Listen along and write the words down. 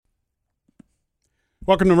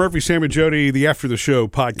Welcome to Murphy, Sam, and Jody, the After the Show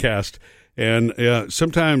podcast. And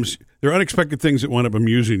sometimes there are unexpected things that wind up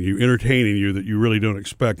amusing you, entertaining you, that you really don't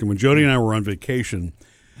expect. And when Jody and I were on vacation,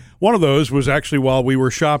 one of those was actually while we were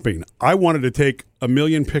shopping. I wanted to take a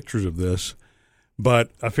million pictures of this, but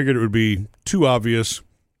I figured it would be too obvious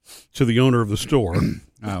to the owner of the store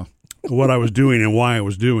what I was doing and why I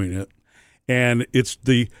was doing it. And it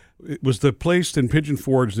was the place in Pigeon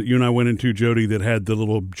Forge that you and I went into, Jody, that had the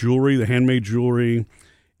little jewelry, the handmade jewelry.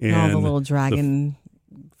 And all the little dragon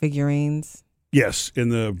figurines. Yes,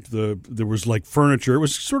 and there was like furniture. It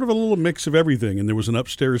was sort of a little mix of everything, and there was an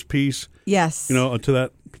upstairs piece. Yes, to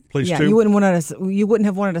that place too. You wouldn't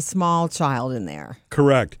have wanted a small child in there.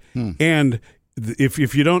 Correct. And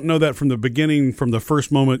if you don't know that from the beginning, from the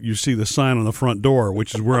first moment you see the sign on the front door,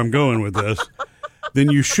 which is where I'm going with this, then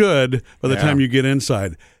you should by the time you get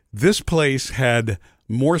inside. This place had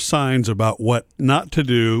more signs about what not to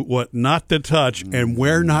do, what not to touch, and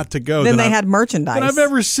where not to go. Then they had merchandise that I've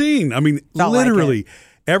ever seen. I mean, literally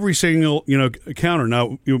every single counter.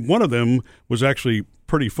 Now, one of them was actually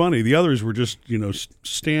pretty funny. The others were just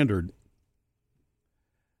standard.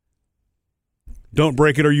 Don't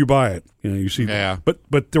break it or you buy it. You see. Yeah.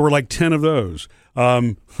 But there were like 10 of those.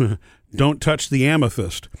 Don't touch the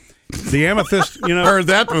amethyst. The amethyst. Heard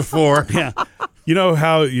that before. Yeah. You know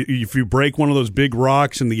how if you break one of those big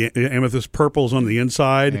rocks and the amethyst purple's on the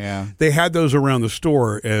inside, they had those around the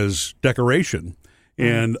store as decoration,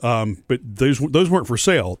 and but those weren't for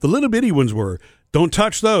sale. The little bitty ones were. Don't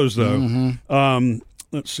touch those though. Mm-hmm.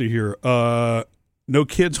 Let's see here. No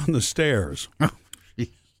kids on the stairs.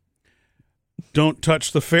 Don't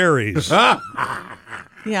touch the fairies.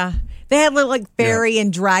 Yeah. They had little fairy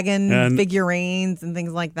and dragon figurines and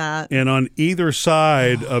things like that. And on either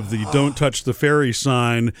side of the "Don't touch the fairy"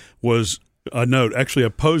 sign was a note, actually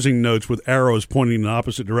opposing notes with arrows pointing in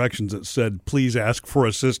opposite directions that said, "Please ask for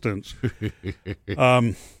assistance."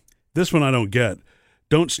 This one I don't get.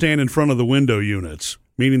 Don't stand in front of the window units,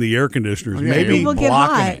 meaning the air conditioners. Maybe people get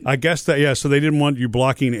hot. I guess that, so they didn't want you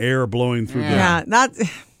blocking air blowing through them. Yeah, that's...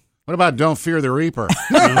 What about Don't Fear the Reaper?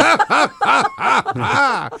 But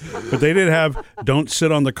they did have "Don't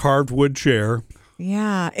sit on the carved wood chair."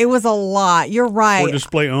 Yeah, it was a lot. You're right. For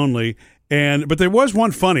display only. But there was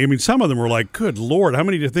one funny. I mean, some of them were like, "Good Lord, how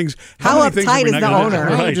many things? How many things uptight is the owner?"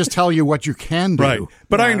 Why don't you just tell you what you can do? Right.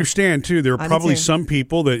 But I understand too. There are probably some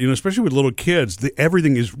people that especially with little kids,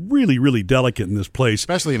 everything is really, really delicate in this place,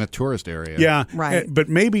 especially in a tourist area. Yeah, right. But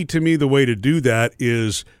maybe to me, the way to do that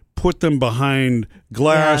is put them behind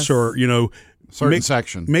glass or certain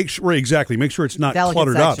section. Make sure it's not Delicate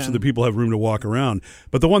cluttered section. up so that people have room to walk around.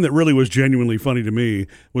 But the one that really was genuinely funny to me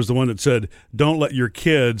was the one that said, "Don't let your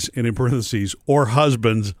kids," and in parentheses, "or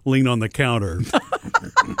husbands lean on the counter."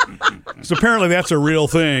 So apparently that's a real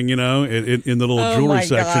thing, in the little jewelry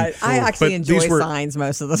section. I actually enjoy signs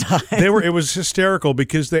most of the time. It was hysterical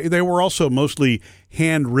because they were also mostly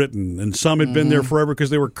handwritten, and some had been there forever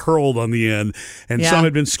because they were curled on the end, and some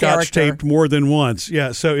had been scotch taped more than once.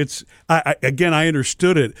 Yeah, so I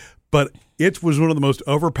understood it, but it was one of the most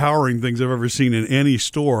overpowering things I've ever seen in any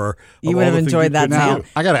store. You would have enjoyed that now.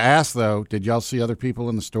 I got to ask though, did y'all see other people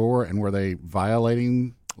in the store, and were they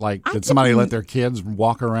violating? Did somebody let their kids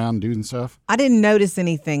walk around doing stuff? I didn't notice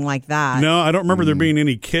anything like that. No, I don't remember there being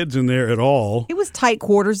any kids in there at all. It was tight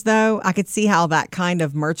quarters, though. I could see how that kind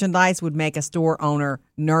of merchandise would make a store owner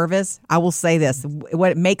nervous. I will say this.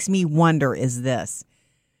 What makes me wonder is this.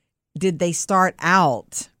 Did they start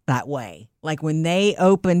out that way? Like when they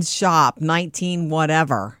opened shop, 19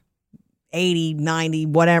 whatever, 80, 90,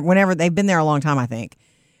 whatever, whenever, they've been there a long time, I think.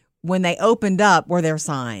 When they opened up, were there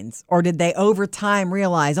signs? Or did they over time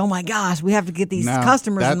realize, oh my gosh, we have to get these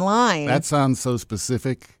customers in line? That sounds so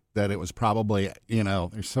specific that it was probably,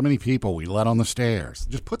 there's so many people we let on the stairs.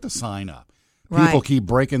 Just put the sign up. People keep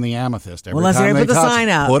breaking the amethyst every time they put the sign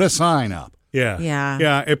up. Put a sign up. Yeah. Yeah.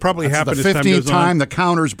 Yeah, it probably happened the 15th time the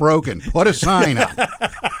counter's broken. Put a sign up.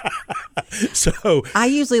 So I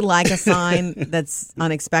usually like a sign that's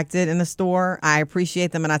unexpected in the store. I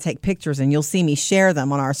appreciate them and I take pictures, and you'll see me share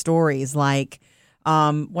them on our stories. Like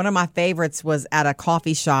one of my favorites was at a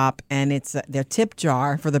coffee shop, and it's their tip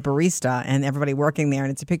jar for the barista and everybody working there,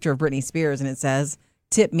 and it's a picture of Britney Spears, and it says,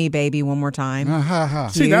 "Tip me, baby, one more time."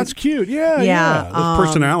 See, that's cute. Yeah. That's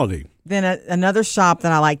personality. Then another shop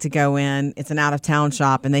that I like to go in, it's an out-of-town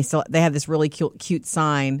shop, and they have this really cute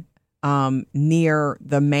sign near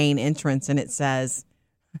the main entrance, and it says,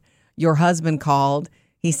 "Your husband called.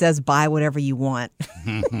 He says, buy whatever you want."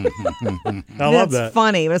 I love that. It's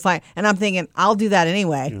funny. But it's like, and I'm thinking, I'll do that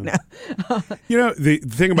anyway. Yeah. The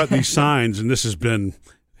thing about these signs, and this has been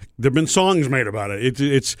There've been songs made about it.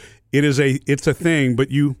 It's a thing, but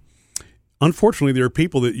unfortunately, there are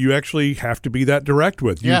people that you actually have to be that direct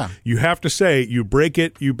with. You have to say, you break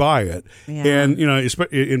it, you buy it. Yeah. And,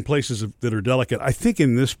 in places that are delicate. I think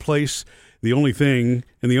in this place, the only thing,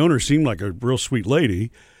 and the owner seemed like a real sweet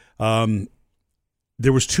lady, there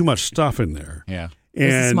was too much stuff in there. Yeah. It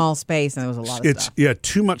was a small space, and there was a lot of stuff. Yeah,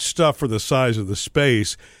 too much stuff for the size of the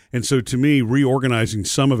space. And so, to me, reorganizing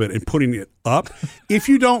some of it and putting it up, if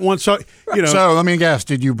you don't want So let me guess,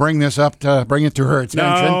 did you bring this up to bring it to her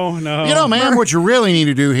attention? No. Man, what you really need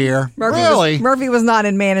to do here, Murphy was not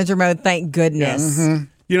in manager mode, thank goodness. Yeah.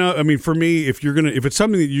 Mm-hmm. For me, if it's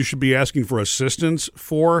something that you should be asking for assistance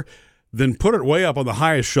for, then put it way up on the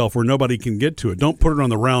highest shelf where nobody can get to it. Don't put it on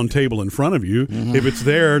the round table in front of you. Mm-hmm. If it's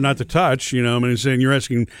there, not to touch, saying you're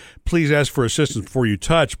asking, please ask for assistance before you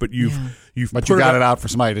touch, but you got it out for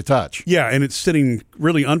somebody to touch. Yeah, and it's sitting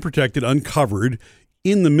really unprotected, uncovered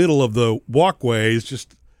in the middle of the walkway. It's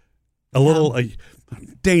just a little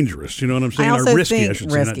dangerous. You know what I'm saying? I also risky, think I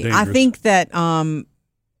should say, not dangerous. I think that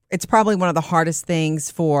it's probably one of the hardest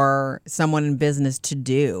things for someone in business to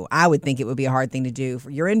do. I would think it would be a hard thing to do.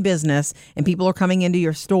 You're in business and people are coming into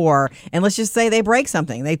your store, and let's just say they break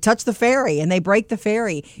something. They touch the ferry and they break the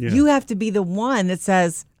ferry. Yeah. You have to be the one that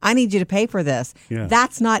says, I need you to pay for this. Yeah.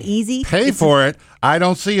 That's not easy. Pay for it. I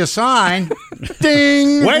don't see a sign.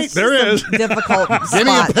 Ding. Wait, there is. Difficult spot. Give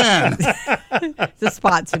me a pen. It's a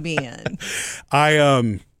spot to be in.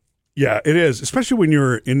 Yeah, it is, especially when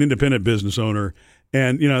you're an independent business owner.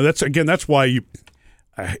 And, that's why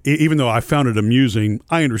even though I found it amusing,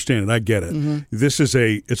 I understand it. I get it.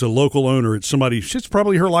 Mm-hmm. It's a local owner. It's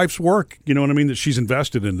probably her life's work. You know what I mean? That she's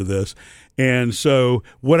invested into this. And so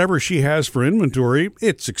whatever she has for inventory,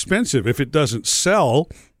 it's expensive. If it doesn't sell,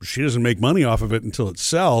 she doesn't make money off of it until it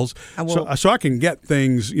sells. So I can get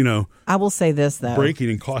things, I will say this, though. Breaking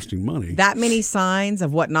and costing money. That many signs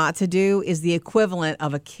of what not to do is the equivalent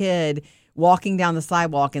of a kid walking down the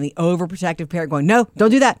sidewalk and the overprotective parent going, no,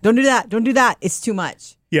 don't do that. Don't do that. Don't do that. It's too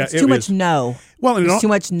much. Yeah, it's too much no. Well, it's too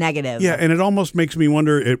much negative. Yeah, and it almost makes me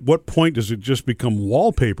wonder at what point does it just become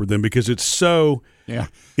wallpaper then? Because it's so... Yeah.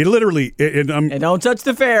 It literally... And don't touch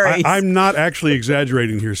the fairies. I'm not actually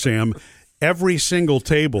exaggerating here, Sam. Every single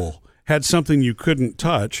table had something you couldn't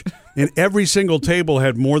touch, and every single table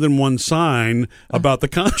had more than one sign about the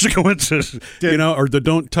consequences, or the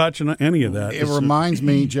don't touch and any of that. It reminds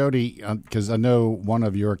me, Jody, because I know one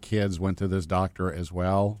of your kids went to this doctor as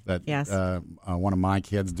well. Yes. One of my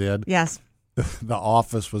kids did. Yes. The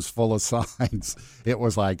office was full of signs. It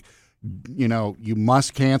was like, you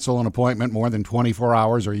must cancel an appointment more than 24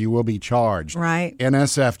 hours or you will be charged. Right.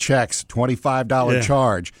 NSF checks, $25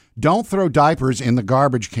 charge. Don't throw diapers in the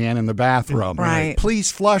garbage can in the bathroom. Right.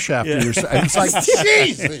 Please flush after yourself. It's like,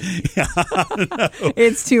 Jesus.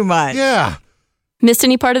 It's too much. Yeah. Missed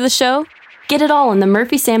any part of the show? Get it all on the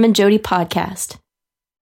Murphy, Sam, and Jody podcast.